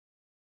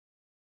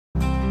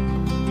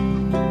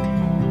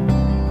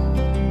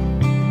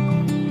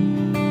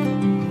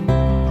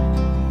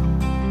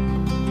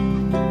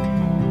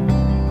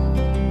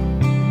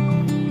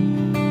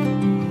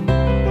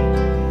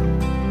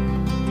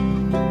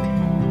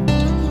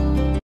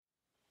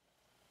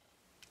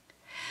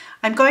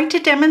I'm going to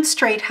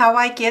demonstrate how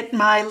I get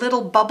my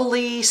little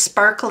bubbly,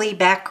 sparkly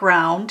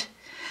background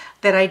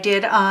that I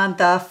did on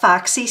the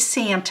Foxy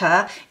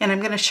Santa, and I'm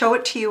going to show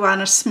it to you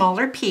on a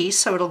smaller piece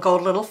so it'll go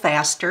a little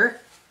faster.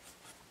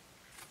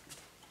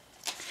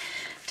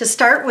 To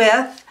start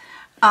with,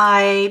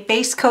 I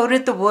base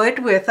coated the wood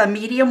with a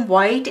medium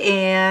white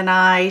and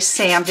I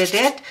sanded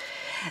it.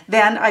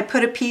 Then I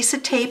put a piece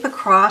of tape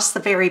across the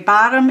very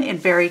bottom and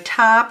very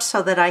top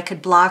so that I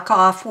could block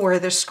off where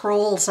the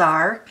scrolls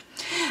are.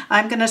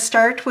 I'm going to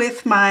start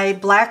with my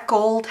black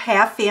gold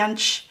 1/2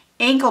 inch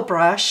angle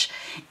brush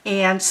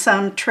and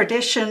some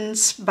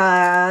Traditions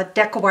by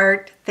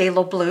DecoArt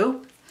Phthalo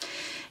Blue.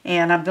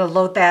 And I'm going to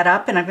load that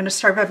up, and I'm going to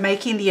start by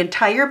making the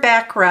entire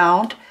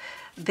background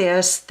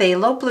this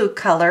phthalo blue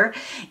color,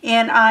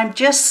 and I'm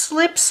just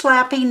slip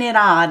slapping it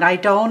on. I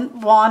don't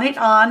want it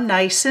on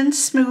nice and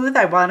smooth.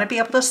 I want to be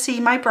able to see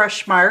my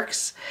brush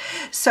marks.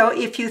 So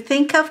if you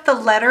think of the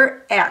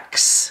letter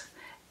X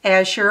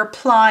as you're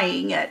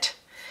applying it,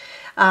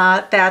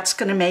 that's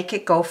going to make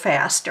it go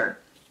faster.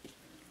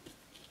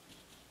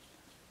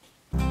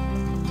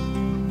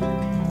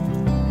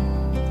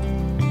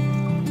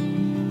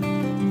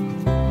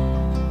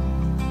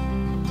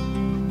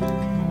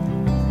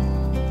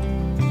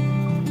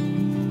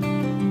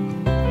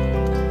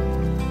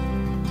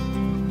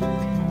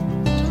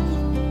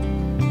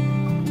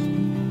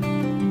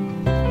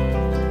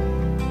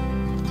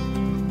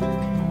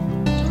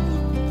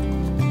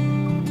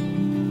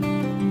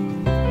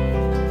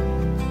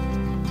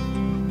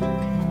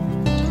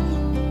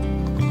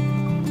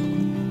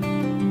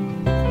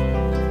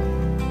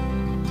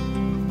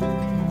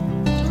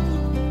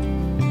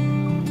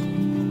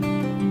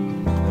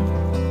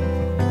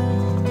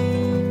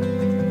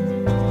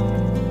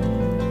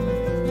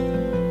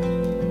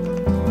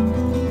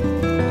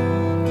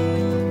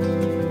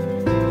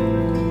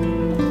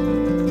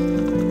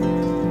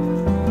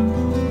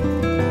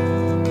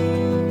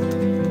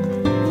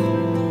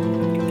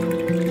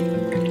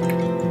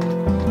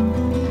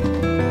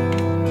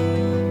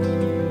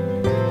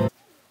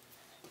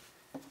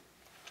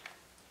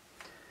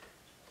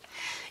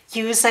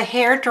 Use a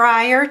hair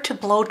dryer to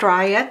blow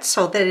dry it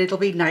so that it'll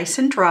be nice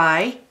and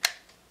dry.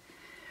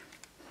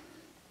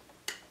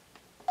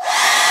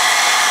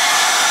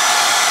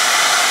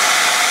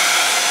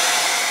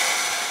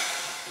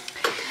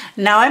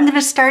 Now I'm going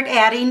to start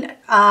adding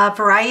a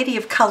variety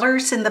of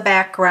colors in the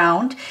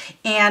background,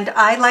 and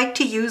I like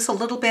to use a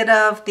little bit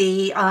of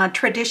the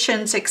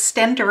Traditions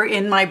extender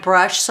in my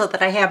brush so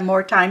that I have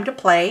more time to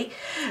play.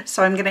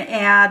 So I'm going to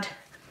add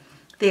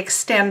the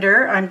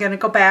extender. I'm going to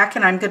go back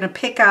and I'm going to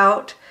pick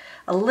out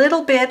a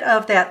little bit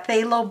of that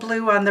phthalo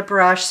blue on the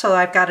brush, so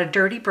I've got a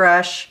dirty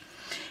brush,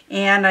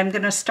 and I'm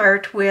going to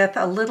start with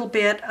a little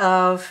bit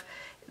of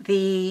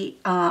the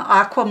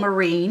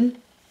aquamarine,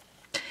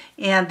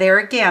 and there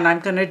again I'm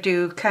going to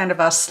do kind of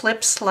a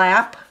slip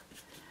slap.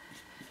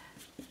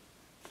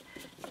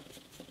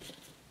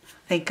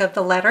 Think of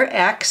the letter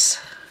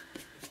X,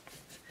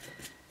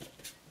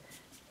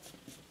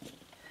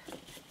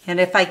 and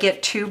if I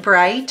get too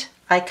bright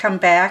I come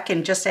back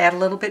and just add a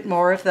little bit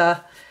more of the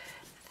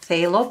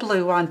phthalo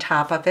blue on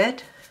top of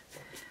it.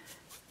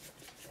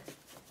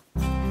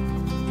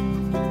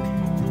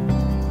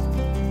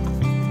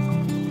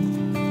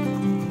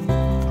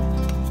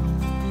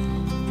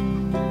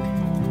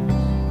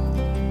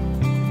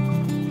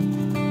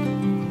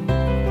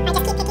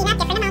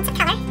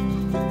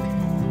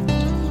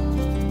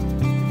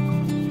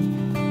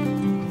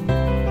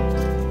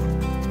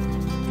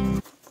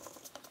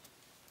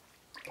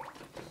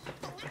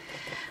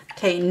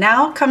 Okay,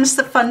 now comes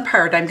the fun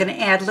part. I'm going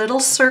to add little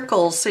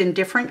circles in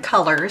different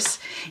colors,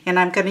 and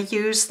I'm going to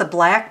use the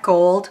black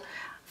gold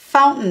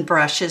fountain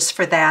brushes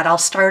for that. I'll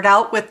start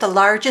out with the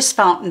largest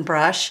fountain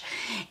brush,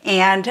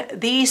 and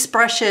these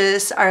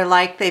brushes are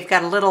like they've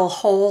got a little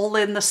hole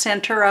in the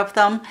center of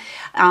them,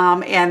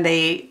 and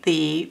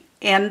the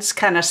ends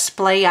kind of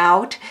splay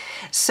out,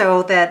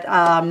 so that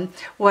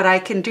what I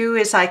can do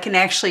is I can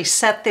actually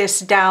set this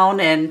down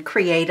and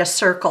create a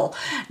circle.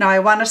 Now I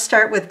want to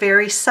start with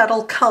very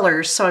subtle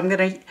colors, so I'm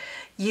going to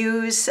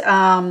use the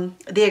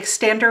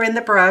extender in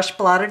the brush,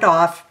 blot it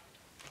off,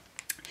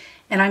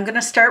 and I'm going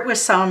to start with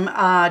some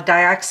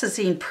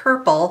dioxazine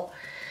purple,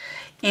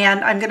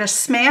 and I'm going to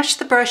smash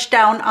the brush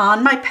down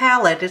on my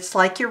palette. It's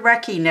like you're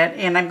wrecking it,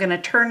 and I'm going to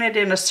turn it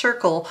in a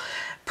circle,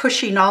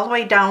 pushing all the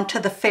way down to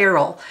the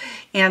ferrule,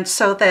 and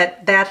so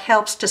that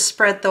helps to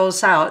spread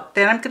those out.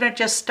 Then I'm going to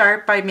just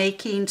start by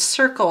making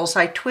circles.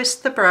 I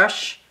twist the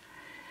brush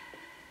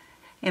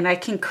and I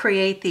can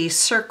create these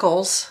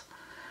circles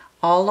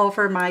all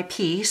over my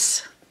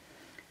piece,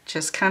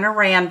 just kind of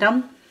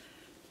random.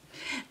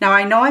 Now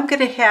I know I'm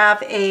going to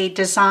have a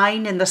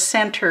design in the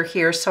center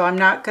here, so I'm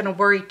not going to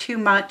worry too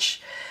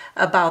much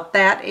about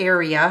that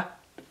area.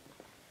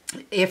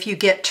 If you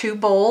get too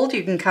bold,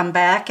 you can come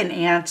back and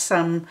add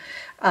some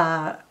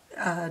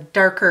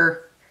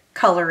darker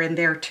color in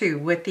there too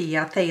with the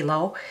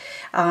phthalo.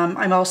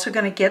 I'm also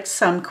going to get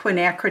some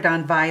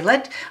quinacridone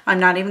violet. I'm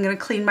not even going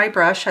to clean my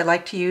brush. I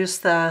like to use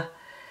the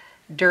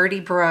dirty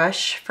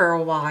brush for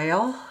a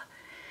while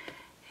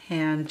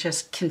and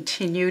just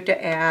continue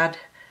to add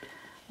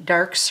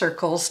dark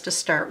circles to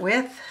start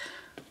with.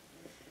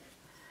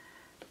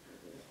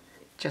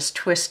 Just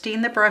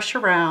twisting the brush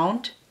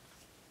around.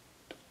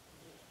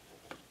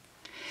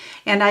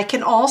 And I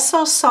can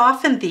also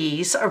soften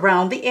these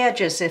around the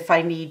edges if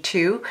I need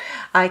to.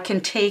 I can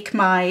take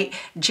my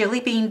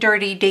Jillybean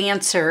Dirty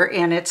Dancer,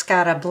 and it's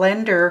got a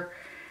blender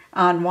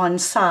on one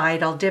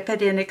side. I'll dip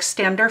it in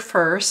extender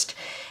first.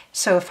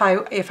 So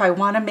if I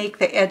want to make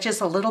the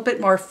edges a little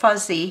bit more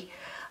fuzzy,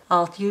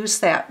 I'll use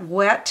that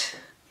wet,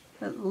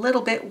 a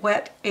little bit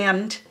wet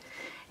end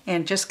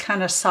and just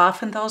kind of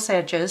soften those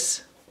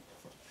edges.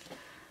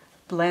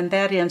 Blend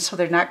that in so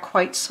they're not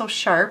quite so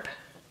sharp.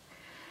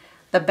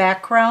 The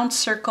background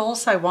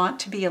circles I want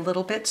to be a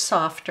little bit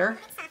softer.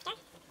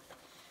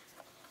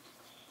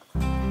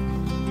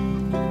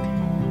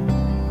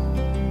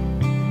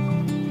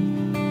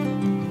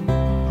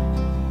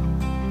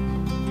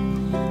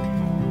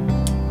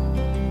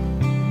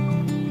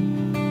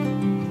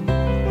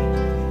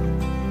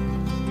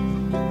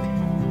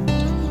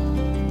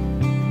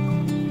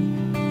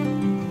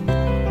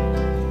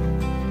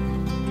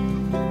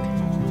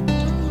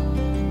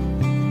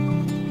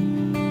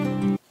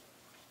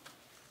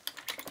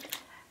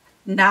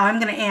 Now I'm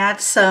going to add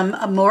some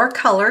more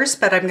colors,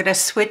 but I'm going to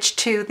switch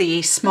to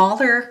the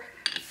smaller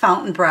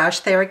fountain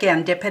brush. There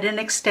again, dip it in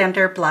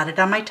extender, blot it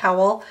on my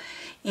towel,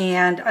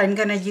 and I'm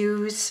going to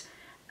use,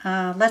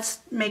 let's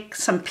make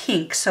some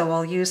pink, so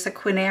I'll use the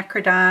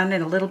quinacridone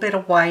and a little bit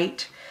of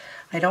white.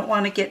 I don't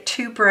want to get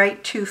too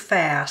bright too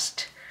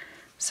fast,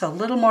 so a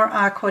little more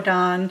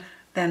aquadon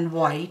than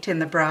white in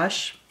the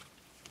brush.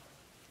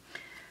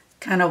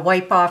 Kind of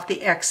wipe off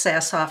the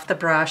excess off the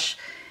brush.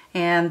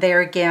 And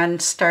there again,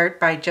 start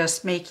by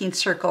just making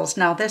circles.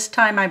 Now this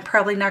time I'm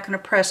probably not going to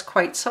press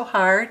quite so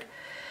hard,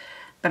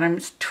 but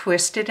I'm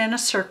twisted in a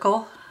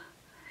circle.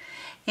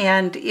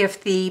 And if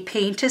the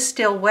paint is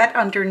still wet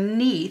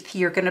underneath,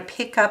 you're going to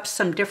pick up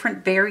some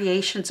different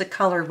variations of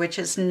color, which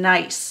is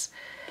nice.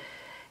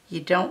 You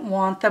don't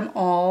want them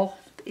all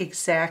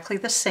exactly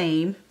the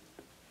same.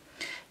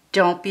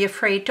 Don't be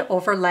afraid to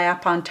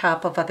overlap on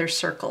top of other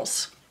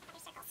circles.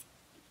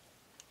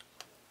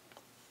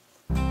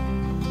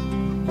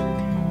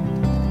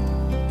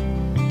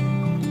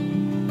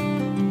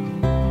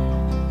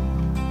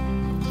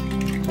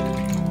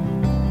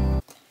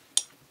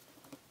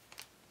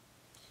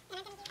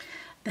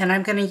 Then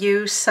I'm going to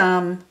use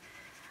some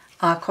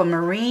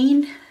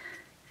aquamarine.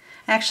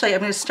 Actually,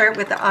 I'm going to start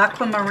with the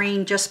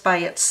aquamarine just by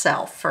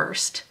itself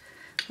first.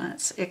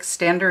 Let's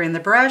extender in the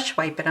brush,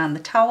 wipe it on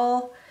the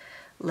towel,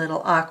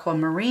 little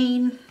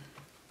aquamarine.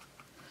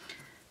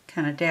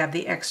 Kind of dab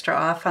the extra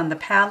off on the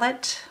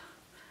palette.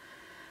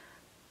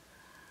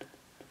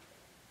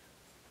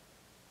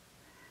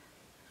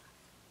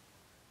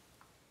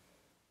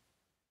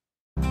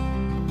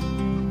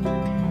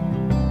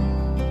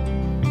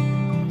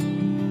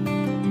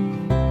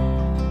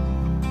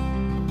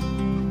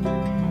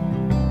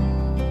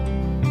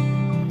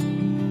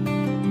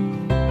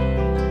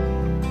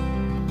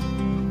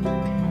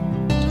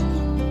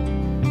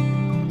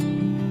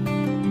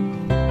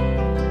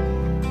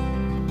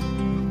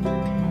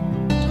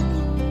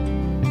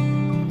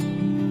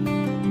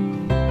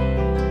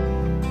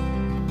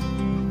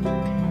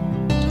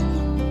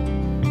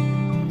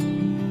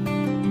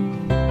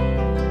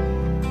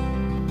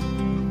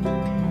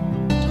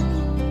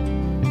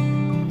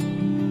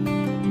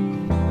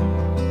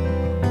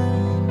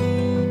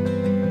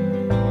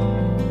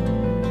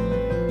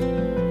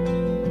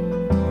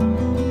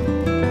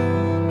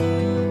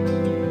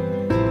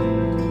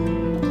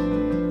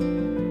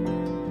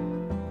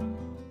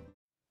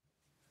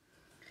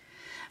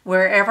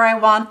 Wherever I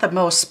want the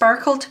most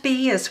sparkle to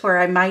be is where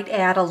I might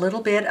add a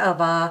little bit of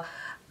a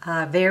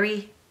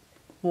very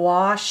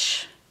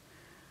wash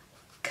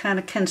kind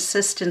of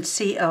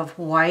consistency of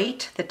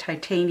white, the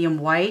titanium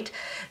white.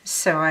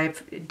 So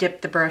I've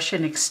dipped the brush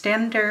in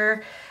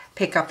extender,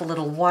 pick up a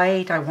little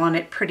white. I want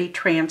it pretty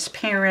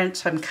transparent,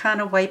 so I'm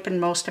kind of wiping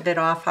most of it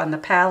off on the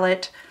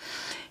palette.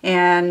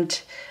 And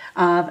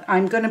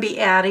I'm going to be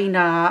adding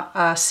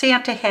a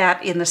Santa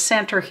hat in the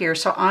center here,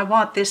 so I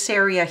want this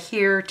area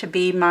here to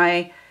be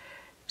my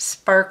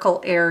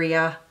sparkle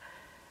area.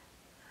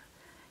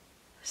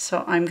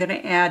 So I'm going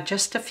to add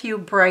just a few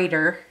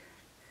brighter,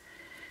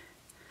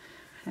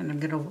 and I'm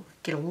going to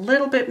get a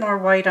little bit more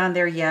white on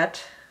there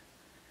yet.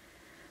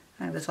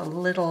 I was a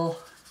little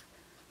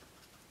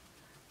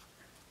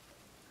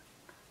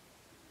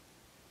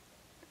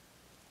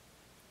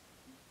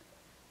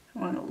I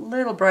want a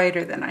little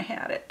brighter than I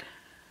had it.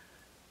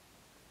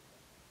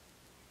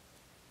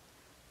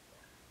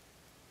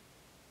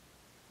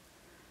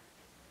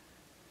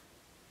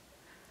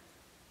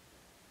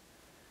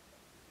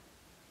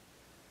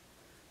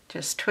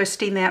 Just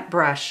twisting that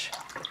brush.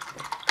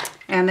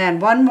 And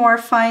then one more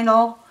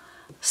final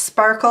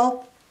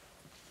sparkle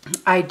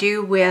I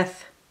do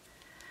with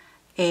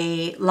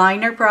a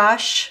liner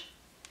brush,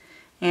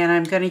 and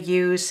I'm going to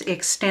use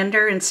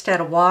extender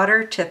instead of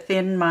water to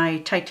thin my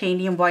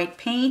titanium white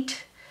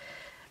paint.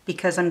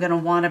 because I'm going to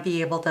want to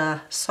be able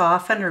to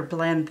soften or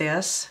blend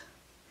this.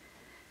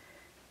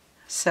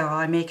 So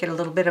I make it a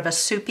little bit of a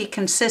soupy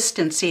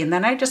consistency, and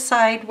then I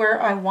decide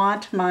where I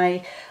want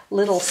my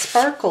little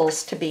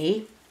sparkles to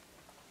be.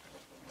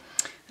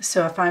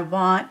 So if I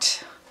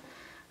want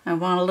a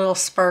little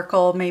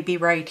sparkle maybe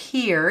right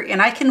here,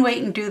 and I can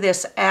wait and do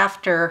this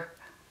after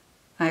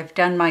I've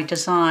done my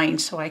design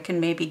so I can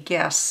maybe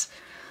guess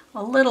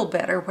a little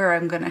better where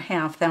I'm going to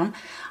have them.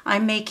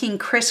 I'm making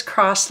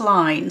crisscross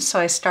lines, so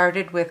I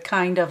started with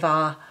kind of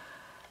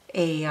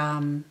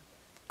a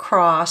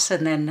cross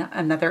and then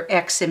another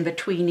X in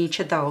between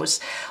each of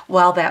those.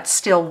 While that's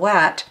still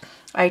wet,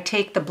 I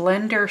take the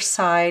blender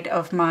side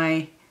of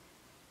my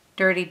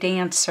Dirty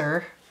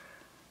Dancer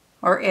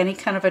or any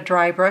kind of a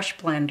dry brush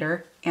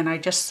blender, and I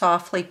just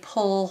softly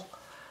pull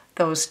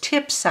those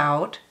tips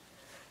out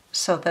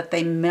so that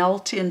they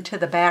melt into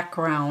the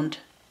background.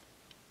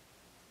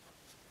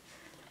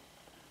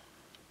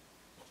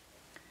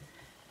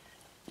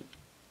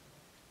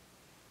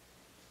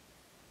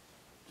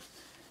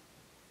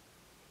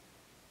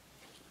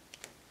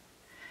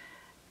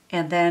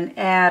 And then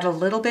add a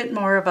little bit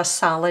more of a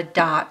solid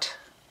dot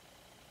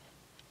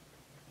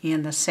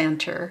in the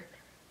center.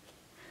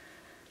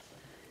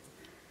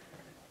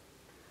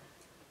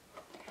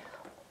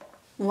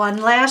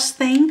 One last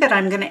thing that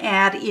I'm going to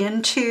add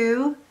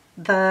into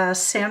the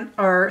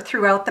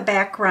throughout the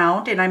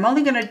background, and I'm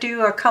only going to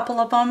do a couple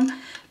of them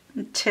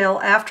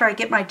until after I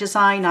get my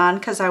design on,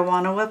 because I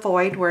want to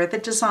avoid where the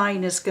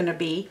design is going to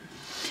be.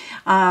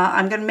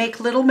 I'm going to make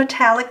little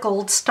metallic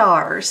gold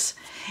stars,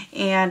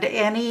 and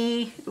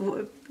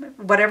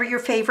whatever your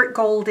favorite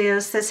gold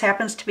is, this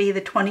happens to be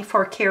the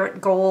 24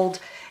 karat gold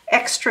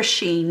extra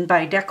sheen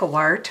by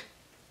DecoArt.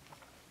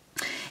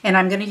 And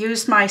I'm going to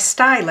use my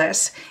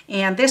stylus,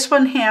 and this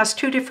one has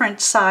two different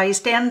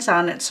sized ends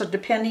on it, so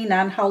depending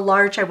on how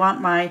large I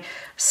want my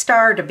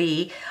star to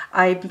be,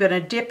 I'm going to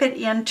dip it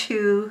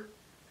into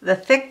the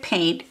thick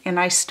paint, and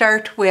I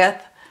start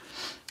with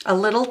a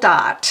little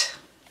dot.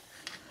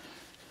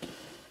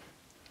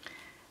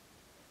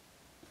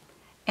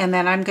 And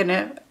then I'm going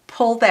to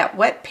pull that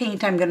wet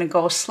paint, I'm going to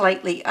go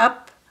slightly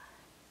up,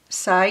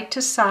 side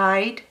to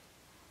side,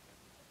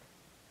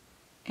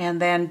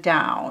 and then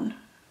down.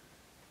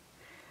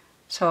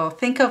 So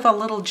think of a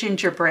little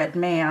gingerbread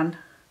man.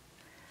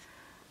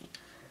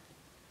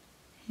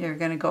 You're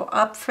going to go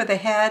up for the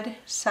head,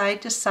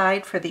 side to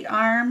side for the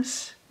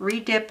arms,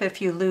 redip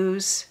if you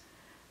lose.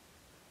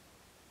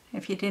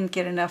 If you didn't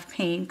get enough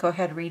paint, go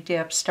ahead,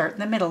 redip. Start in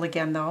the middle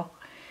again though,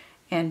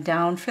 and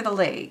down for the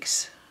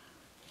legs.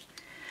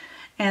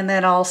 And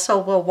then also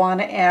we'll want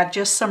to add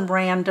just some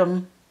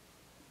random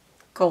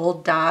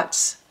gold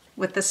dots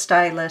with the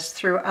stylus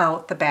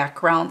throughout the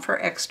background for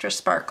extra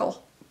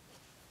sparkle.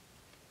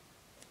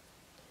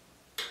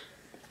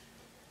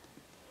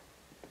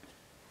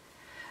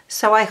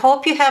 So I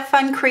hope you have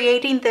fun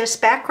creating this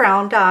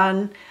background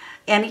on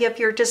any of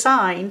your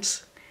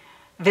designs.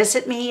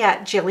 Visit me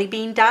at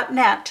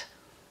jillybean.net.